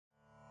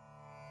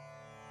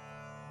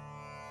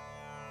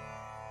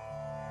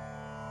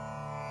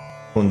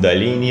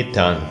Kundalini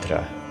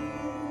Tantra,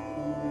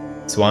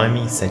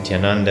 Swami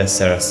Satyananda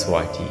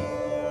Saraswati.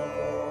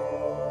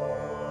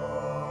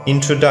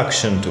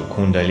 Introduction to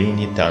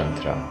Kundalini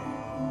Tantra.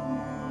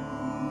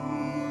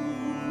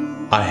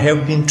 I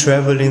have been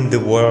traveling the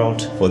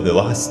world for the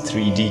last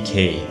 3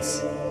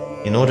 decades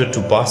in order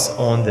to pass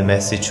on the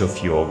message of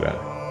yoga.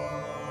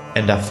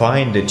 And I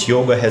find that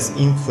yoga has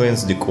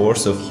influenced the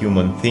course of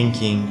human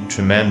thinking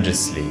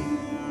tremendously.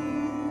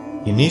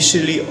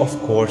 Initially, of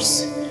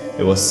course,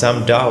 there was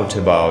some doubt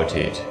about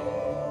it,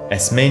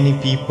 as many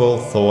people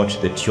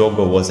thought that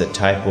yoga was a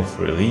type of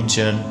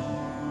religion,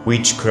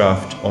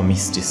 witchcraft or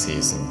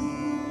mysticism.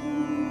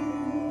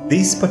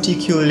 This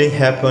particularly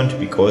happened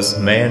because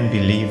man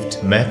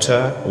believed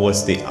matter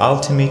was the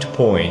ultimate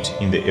point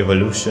in the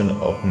evolution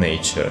of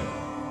nature.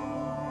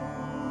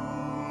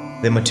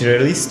 The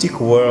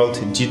materialistic world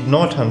did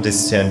not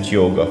understand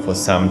yoga for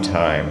some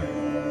time,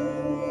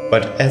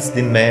 but as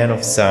the men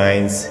of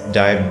science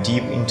dived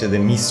deep into the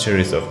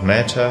mysteries of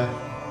matter,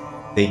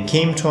 they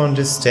came to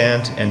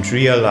understand and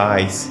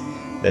realize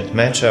that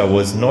matter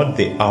was not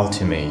the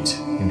ultimate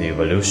in the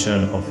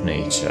evolution of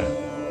nature.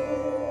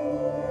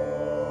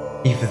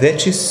 If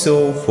that is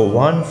so for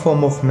one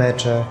form of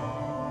matter,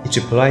 it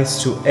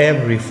applies to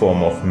every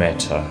form of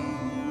matter.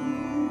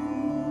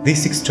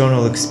 This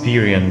external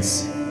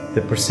experience,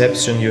 the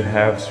perception you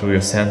have through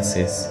your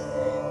senses,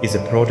 is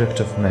a product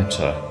of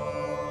matter.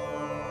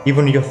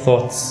 Even your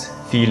thoughts,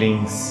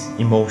 feelings,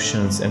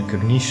 emotions and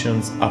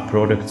cognitions are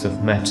products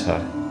of matter.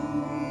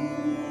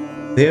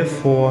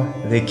 Therefore,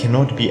 they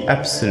cannot be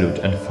absolute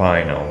and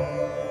final.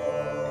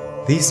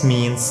 This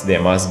means there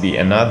must be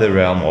another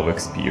realm of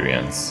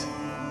experience.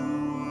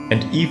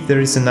 And if there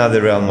is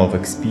another realm of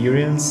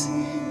experience,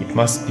 it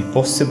must be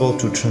possible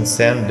to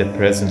transcend the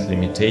present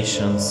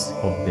limitations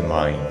of the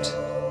mind.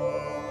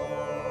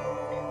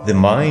 The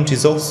mind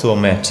is also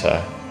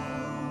matter.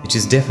 It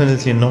is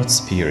definitely not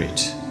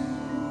spirit.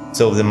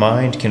 So the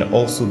mind can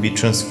also be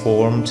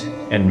transformed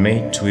and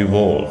made to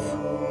evolve.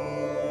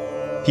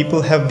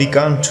 People have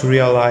begun to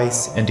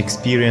realize and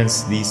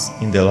experience this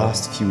in the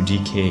last few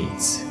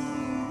decades.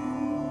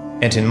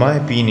 And in my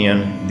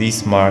opinion,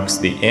 this marks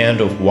the end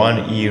of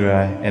one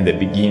era and the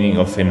beginning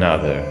of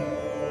another.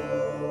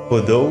 For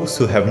those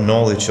who have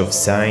knowledge of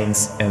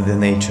science and the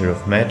nature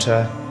of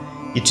matter,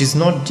 it is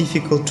not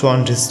difficult to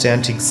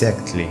understand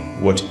exactly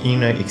what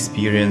inner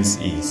experience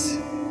is.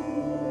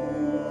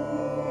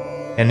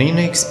 An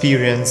inner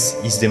experience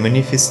is the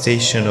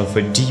manifestation of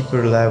a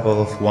deeper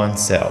level of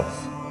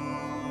oneself.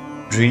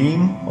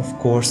 Dream, of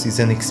course, is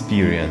an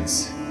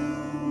experience.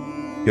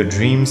 Your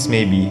dreams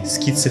may be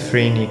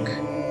schizophrenic,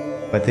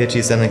 but that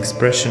is an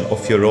expression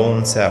of your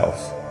own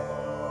self.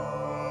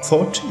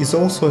 Thought is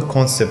also a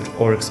concept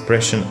or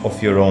expression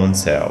of your own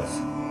self.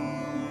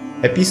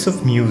 A piece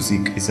of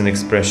music is an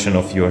expression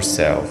of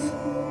yourself,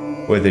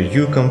 whether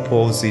you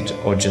compose it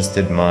or just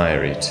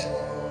admire it.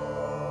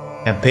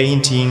 A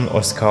painting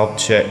or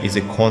sculpture is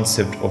a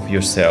concept of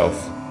yourself,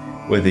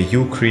 whether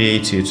you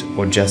create it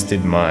or just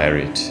admire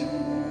it.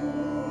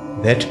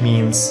 That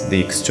means the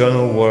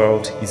external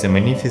world is a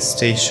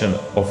manifestation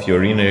of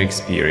your inner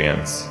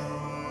experience.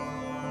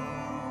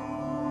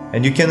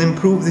 And you can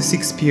improve this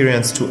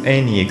experience to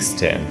any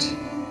extent.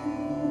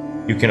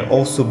 You can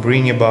also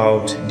bring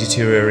about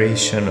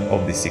deterioration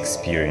of this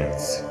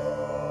experience.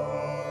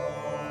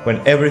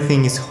 When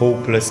everything is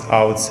hopeless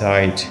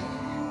outside,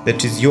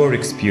 that is your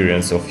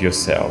experience of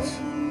yourself.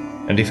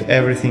 And if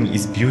everything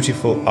is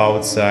beautiful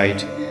outside,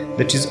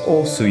 that is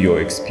also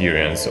your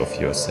experience of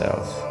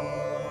yourself.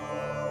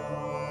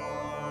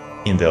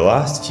 In the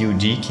last few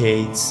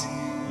decades,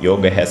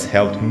 yoga has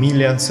helped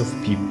millions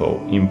of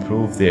people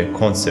improve their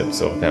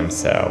concepts of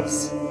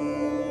themselves.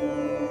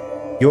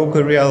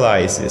 Yoga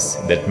realizes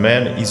that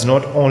man is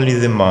not only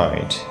the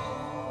mind,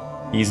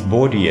 he is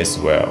body as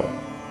well.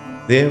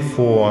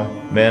 Therefore,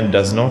 man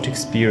does not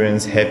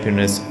experience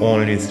happiness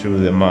only through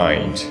the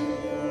mind.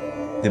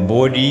 The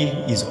body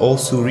is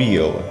also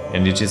real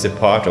and it is a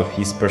part of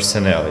his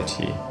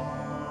personality.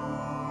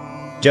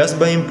 Just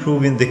by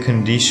improving the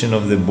condition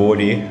of the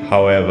body,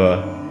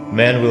 however,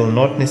 man will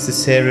not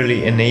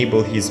necessarily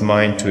enable his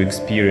mind to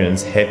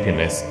experience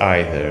happiness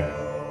either.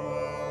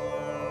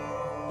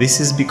 This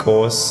is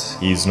because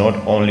he is not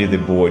only the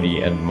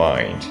body and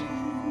mind.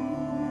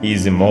 He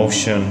is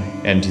emotion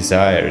and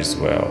desire as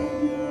well.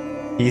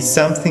 He is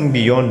something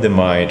beyond the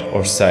mind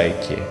or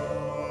psyche.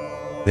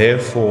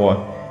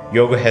 Therefore,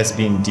 yoga has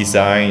been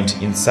designed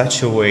in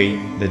such a way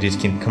that it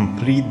can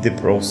complete the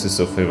process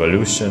of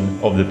evolution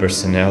of the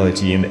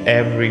personality in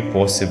every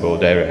possible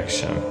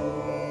direction.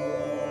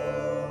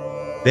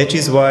 That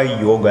is why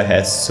yoga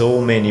has so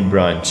many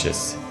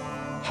branches: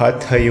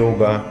 Hatha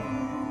Yoga,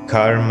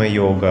 Karma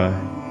Yoga,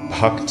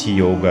 Bhakti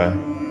Yoga,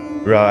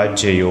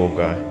 Raja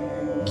Yoga,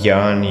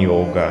 Jnana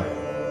Yoga,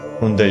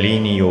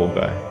 Kundalini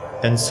Yoga,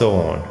 and so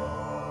on.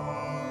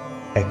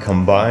 A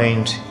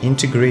combined,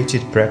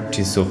 integrated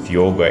practice of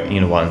yoga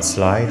in one's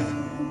life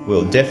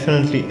will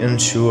definitely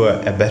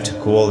ensure a better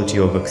quality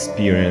of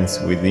experience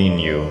within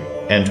you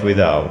and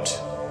without.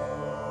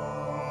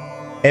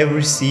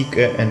 Every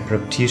seeker and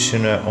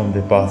practitioner on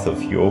the path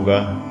of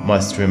yoga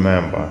must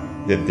remember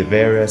that the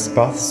various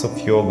paths of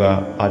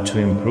yoga are to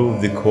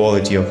improve the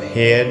quality of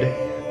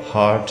head,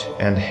 heart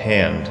and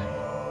hand.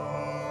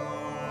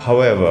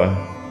 However,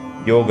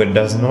 yoga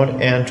does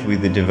not end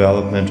with the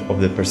development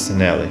of the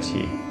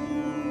personality.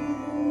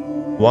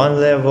 One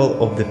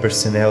level of the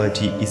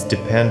personality is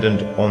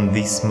dependent on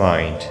this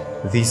mind,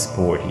 this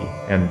body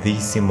and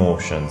these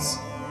emotions.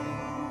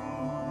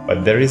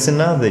 But there is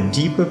another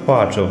deeper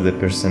part of the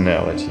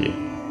personality,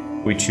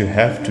 which you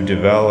have to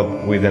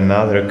develop with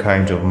another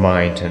kind of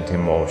mind and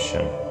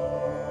emotion.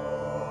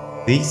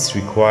 This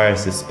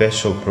requires a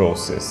special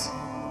process,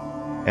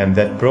 and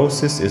that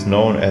process is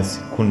known as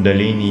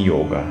Kundalini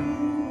Yoga.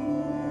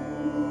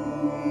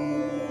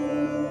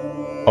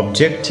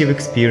 Objective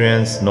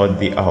experience, not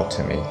the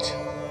ultimate.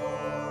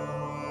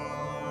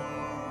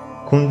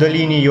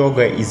 Kundalini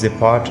Yoga is a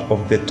part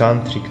of the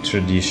Tantric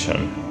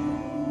tradition.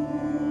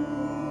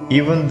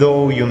 Even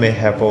though you may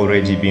have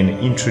already been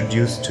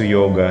introduced to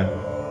yoga,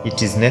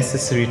 it is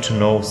necessary to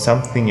know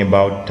something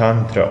about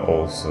Tantra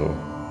also.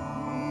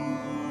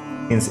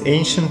 Since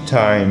ancient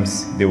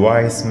times, the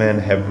wise men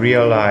have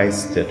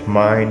realized that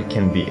mind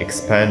can be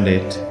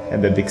expanded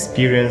and that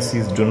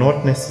experiences do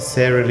not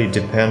necessarily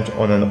depend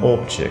on an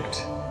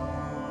object.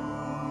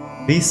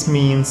 This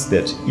means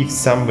that if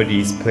somebody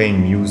is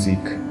playing music,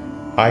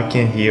 I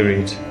can hear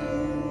it,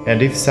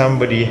 and if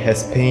somebody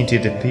has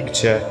painted a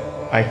picture,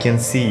 I can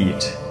see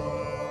it.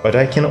 But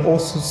I can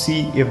also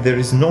see if there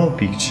is no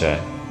picture,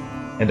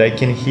 and I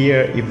can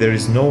hear if there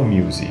is no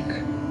music.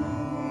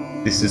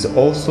 This is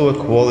also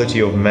a quality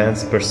of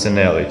man's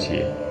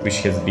personality,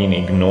 which has been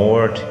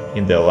ignored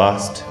in the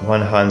last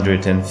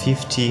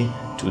 150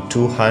 to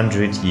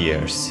 200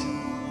 years.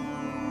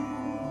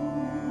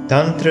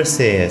 Tantra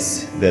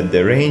says that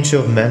the range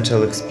of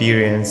mental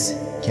experience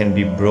can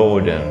be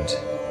broadened.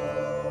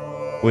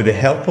 With the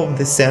help of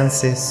the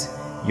senses,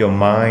 your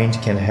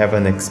mind can have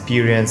an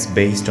experience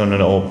based on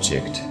an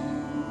object.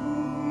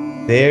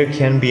 There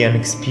can be an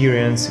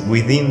experience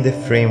within the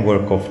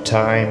framework of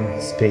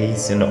time,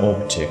 space and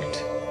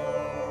object.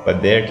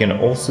 But there can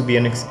also be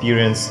an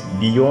experience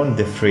beyond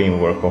the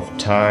framework of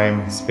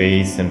time,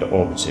 space and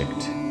object.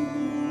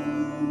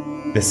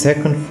 The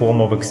second form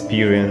of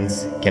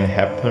experience can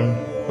happen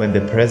when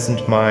the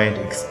present mind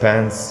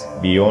expands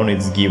beyond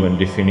its given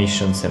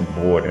definitions and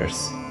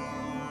borders.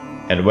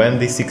 And when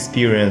this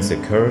experience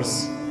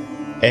occurs,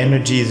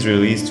 energy is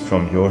released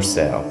from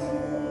yourself.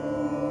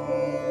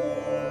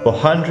 For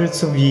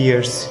hundreds of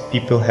years,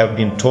 people have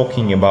been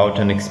talking about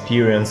an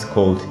experience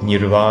called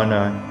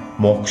nirvana,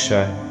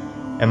 moksha,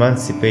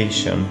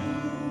 emancipation,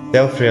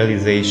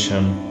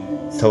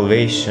 self-realization,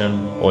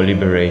 salvation or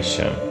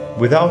liberation,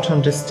 without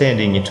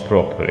understanding it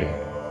properly.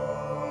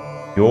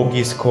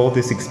 Yogis call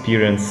this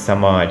experience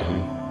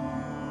samadhi.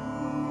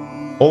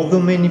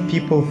 Although many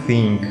people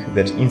think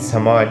that in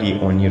samadhi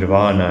or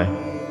nirvana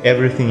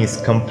everything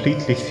is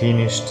completely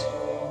finished,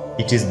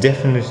 it is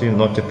definitely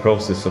not a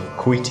process of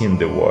quitting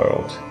the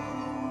world.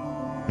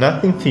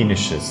 Nothing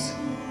finishes.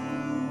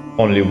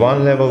 Only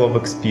one level of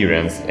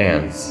experience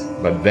ends,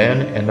 but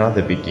then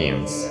another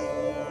begins.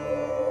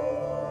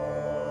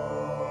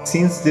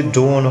 Since the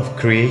dawn of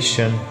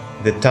creation,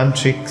 the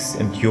tantrics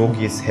and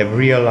yogis have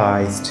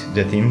realized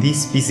that in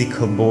this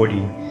physical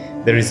body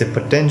there is a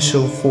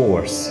potential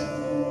force.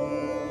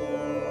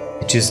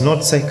 It is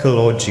not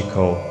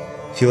psychological,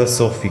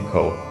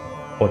 philosophical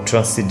or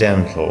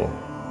transcendental.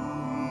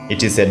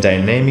 It is a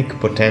dynamic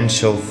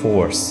potential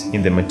force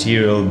in the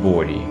material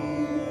body,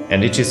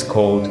 and it is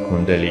called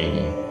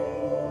Kundalini.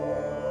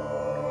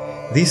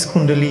 This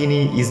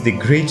Kundalini is the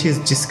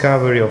greatest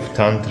discovery of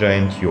Tantra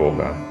and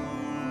Yoga.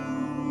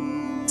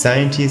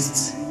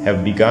 Scientists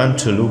have begun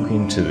to look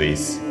into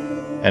this,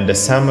 and a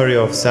summary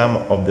of some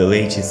of the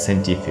latest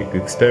scientific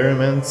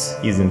experiments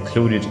is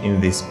included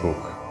in this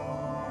book.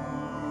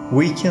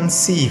 We can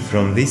see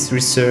from this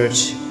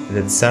research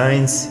that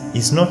science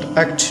is not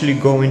actually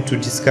going to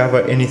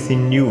discover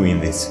anything new in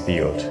this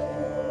field.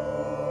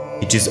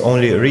 It is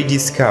only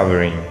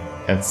rediscovering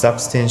and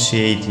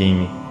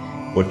substantiating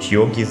what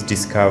yogis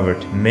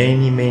discovered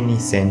many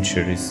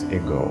centuries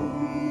ago.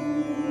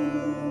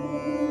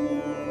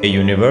 A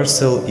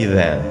universal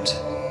event.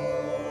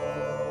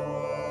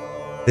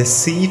 The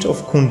seat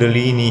of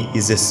Kundalini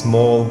is a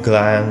small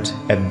gland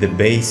at the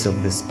base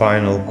of the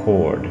spinal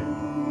cord.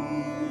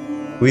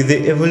 With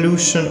the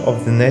evolution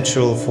of the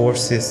natural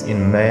forces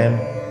in man,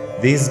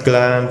 this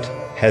gland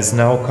has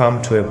now come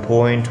to a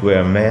point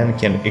where man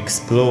can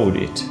explode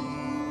it.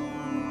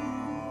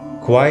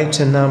 Quite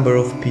a number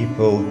of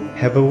people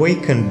have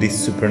awakened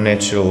this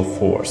supernatural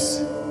force,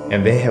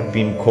 and they have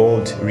been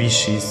called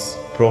rishis,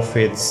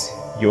 prophets,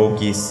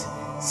 yogis,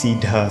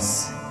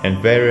 siddhas, and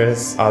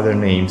various other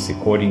names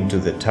according to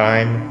the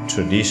time,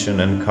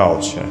 tradition and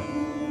culture.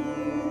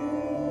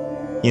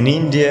 In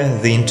India,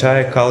 the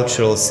entire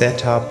cultural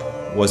setup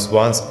was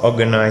once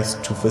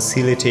organized to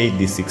facilitate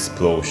this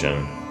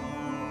explosion.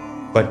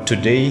 But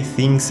today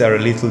things are a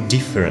little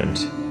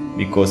different,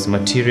 because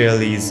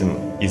materialism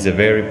is a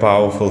very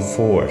powerful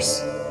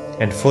force,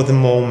 and for the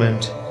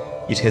moment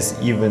it has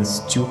even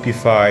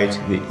stupefied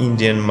the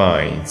Indian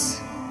minds.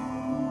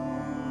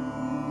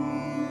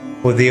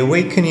 For the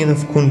awakening of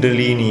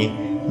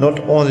Kundalini, not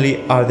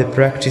only are the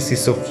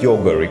practices of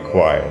yoga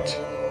required.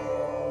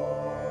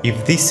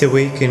 If this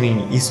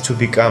awakening is to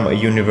become a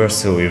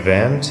universal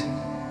event,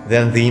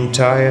 then the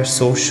entire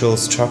social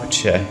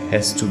structure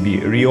has to be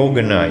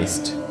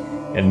reorganized,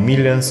 and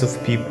millions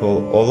of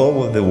people all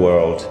over the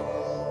world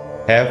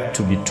have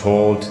to be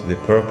told the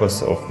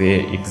purpose of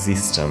their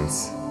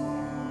existence.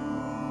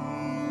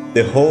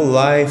 The whole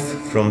life,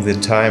 from the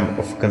time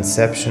of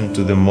conception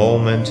to the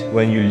moment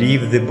when you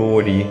leave the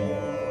body,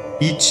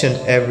 each and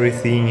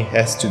everything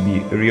has to be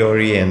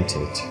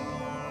reoriented.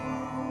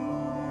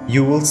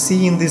 You will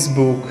see in this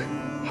book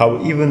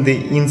how even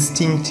the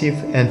instinctive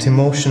and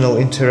emotional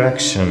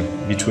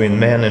interaction between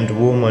man and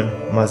woman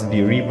must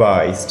be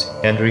revised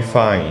and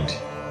refined,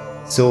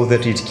 so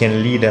that it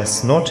can lead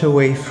us not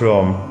away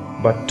from,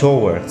 but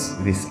towards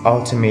this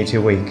ultimate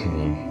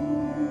awakening.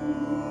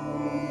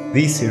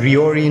 This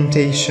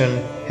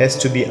reorientation has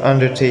to be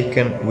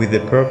undertaken with the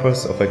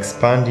purpose of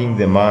expanding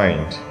the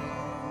mind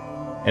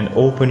and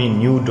opening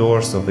new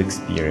doors of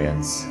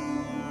experience.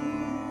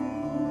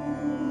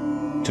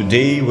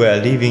 Today we are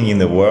living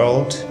in a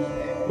world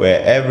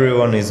where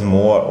everyone is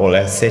more or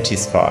less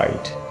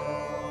satisfied.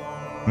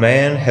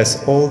 Man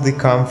has all the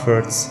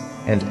comforts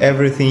and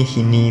everything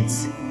he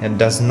needs and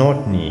does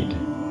not need.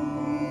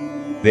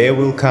 There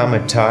will come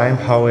a time,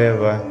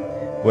 however,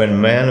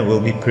 when man will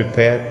be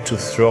prepared to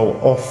throw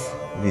off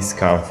these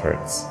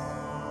comforts.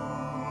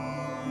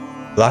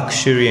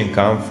 Luxury and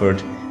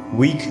comfort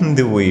weaken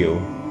the will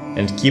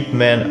and keep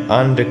man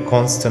under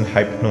constant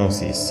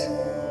hypnosis.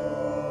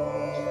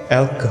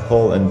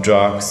 Alcohol and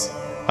drugs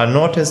are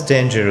not as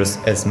dangerous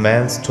as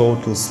man's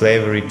total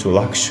slavery to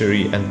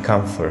luxury and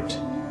comfort.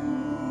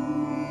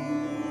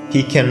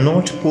 He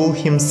cannot pull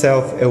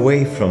himself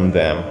away from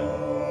them.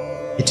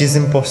 It is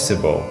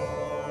impossible,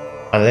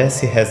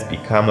 unless he has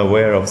become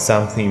aware of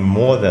something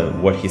more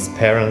than what his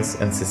parents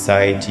and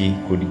society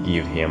could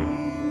give him.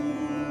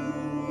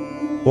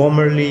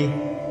 Formerly,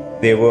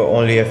 there were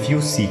only a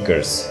few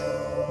seekers,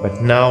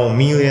 but now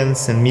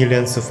millions and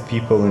millions of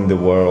people in the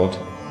world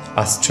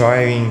are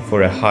striving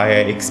for a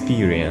higher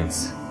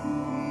experience.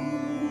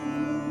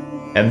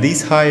 And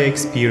this higher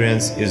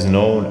experience is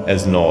known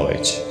as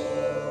knowledge.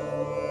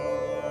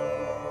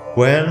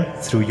 When,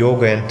 through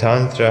yoga and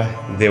tantra,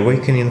 the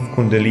awakening of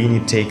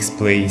Kundalini takes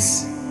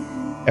place,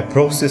 a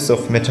process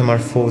of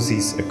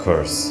metamorphosis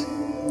occurs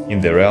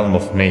in the realm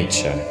of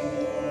nature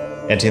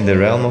and in the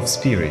realm of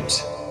spirit.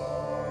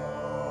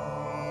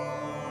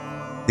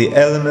 The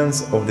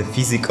elements of the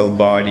physical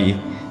body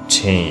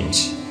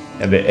change,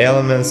 and the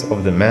elements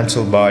of the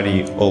mental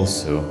body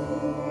also.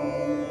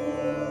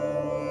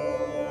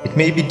 It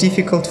may be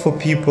difficult for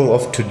people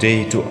of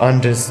today to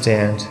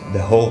understand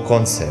the whole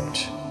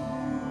concept,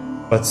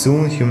 but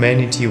soon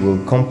humanity will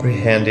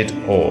comprehend it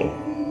all.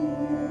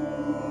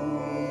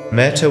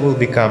 Matter will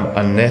become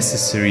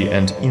unnecessary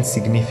and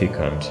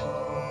insignificant.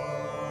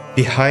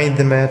 Behind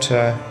the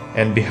matter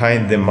and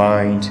behind the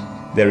mind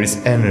there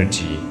is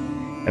energy,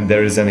 and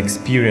there is an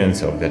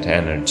experience of that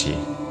energy.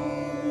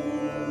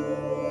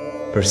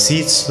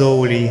 Proceed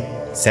slowly,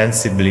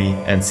 sensibly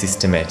and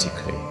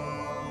systematically.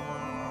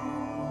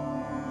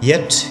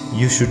 Yet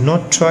you should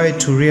not try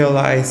to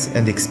realize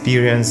and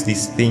experience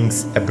these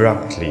things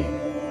abruptly.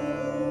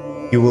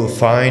 You will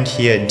find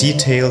here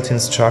detailed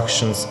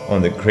instructions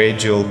on the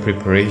gradual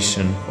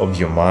preparation of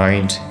your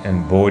mind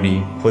and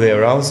body for the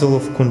arousal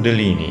of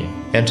Kundalini,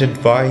 and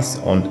advice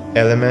on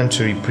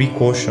elementary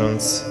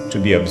precautions to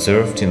be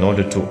observed in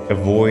order to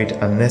avoid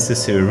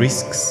unnecessary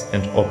risks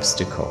and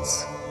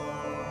obstacles.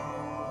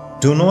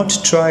 Do not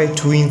try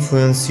to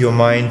influence your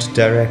mind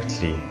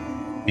directly,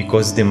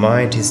 because the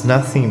mind is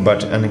nothing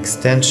but an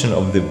extension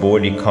of the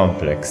body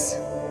complex.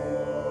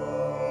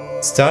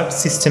 Start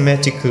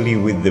systematically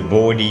with the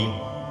body,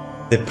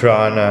 the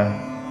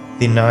prana,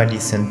 the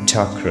nadis and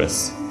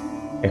chakras,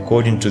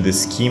 according to the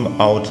scheme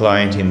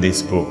outlined in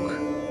this book.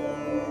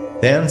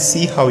 Then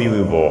see how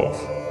you evolve.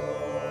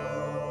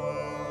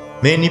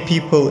 Many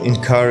people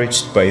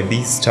encouraged by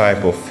this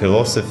type of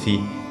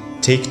philosophy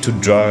take to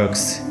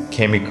drugs,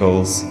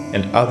 chemicals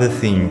and other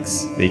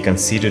things they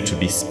consider to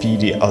be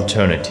speedy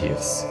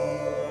alternatives.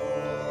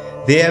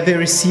 They are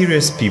very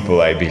serious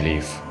people, I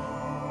believe,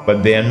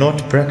 but they are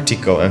not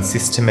practical and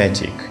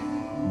systematic,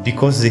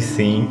 because they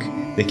think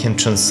they can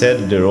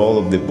transcend the role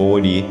of the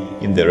body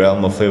in the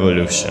realm of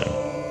evolution.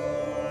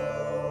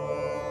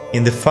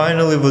 In the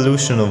final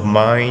evolution of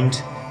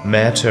mind,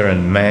 matter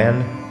and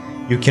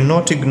man, you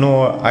cannot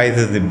ignore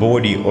either the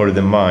body or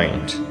the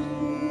mind.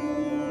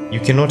 You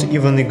cannot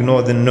even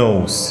ignore the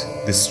nose,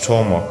 the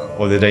stomach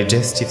or the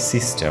digestive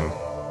system.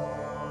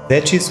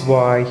 That is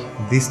why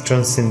this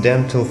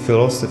transcendental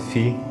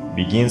philosophy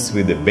begins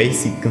with the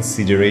basic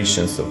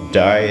considerations of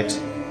diet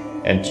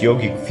and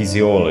yogic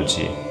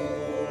physiology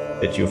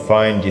that you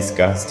find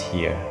discussed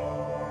here.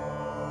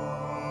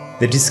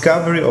 The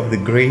discovery of the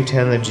great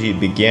energy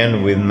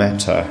began with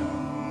matter.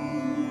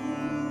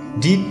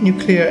 Did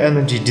nuclear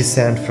energy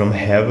descend from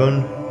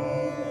heaven?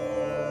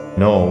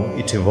 No,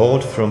 it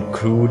evolved from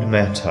crude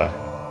matter.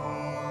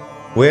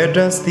 Where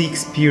does the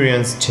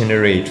experience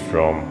generate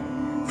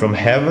from? From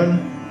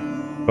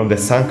heaven? From the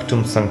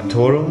Sanctum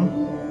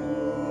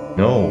Sanctorum?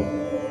 No,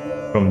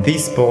 from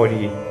this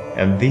body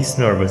and this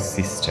nervous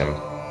system.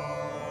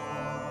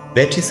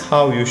 That is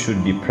how you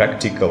should be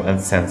practical and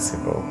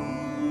sensible.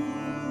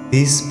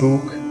 This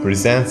book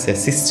presents a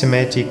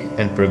systematic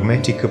and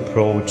pragmatic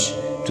approach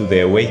to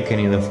the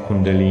awakening of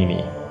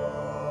Kundalini.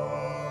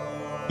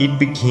 It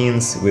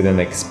begins with an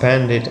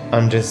expanded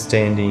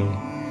understanding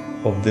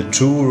of the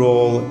true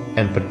role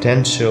and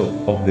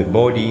potential of the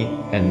body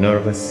and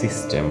nervous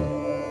system,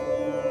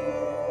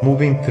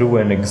 moving through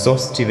an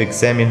exhaustive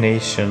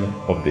examination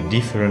of the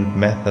different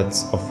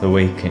methods of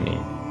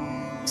awakening,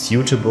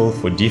 suitable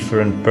for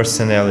different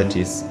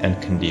personalities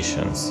and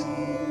conditions.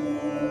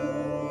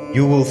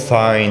 You will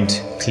find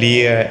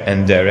clear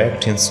and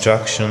direct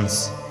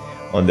instructions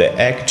on the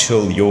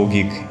actual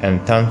yogic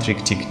and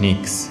tantric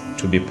techniques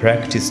to be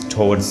practiced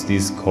towards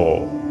this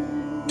goal,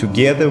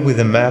 together with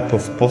a map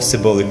of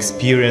possible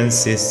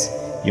experiences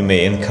you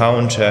may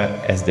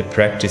encounter as the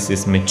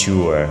practices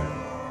mature,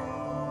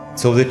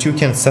 so that you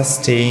can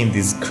sustain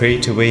this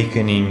great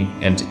awakening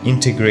and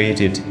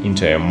integrate it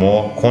into a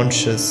more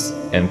conscious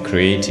and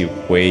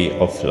creative way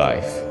of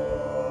life.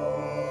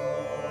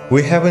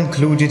 We have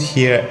included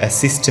here a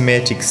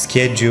systematic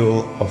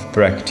schedule of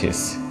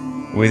practice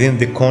within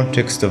the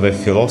context of a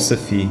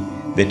philosophy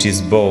that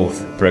is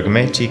both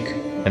pragmatic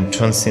and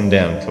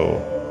transcendental,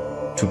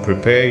 to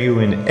prepare you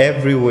in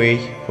every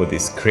way for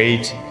this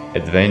great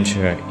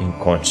adventure in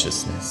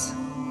consciousness.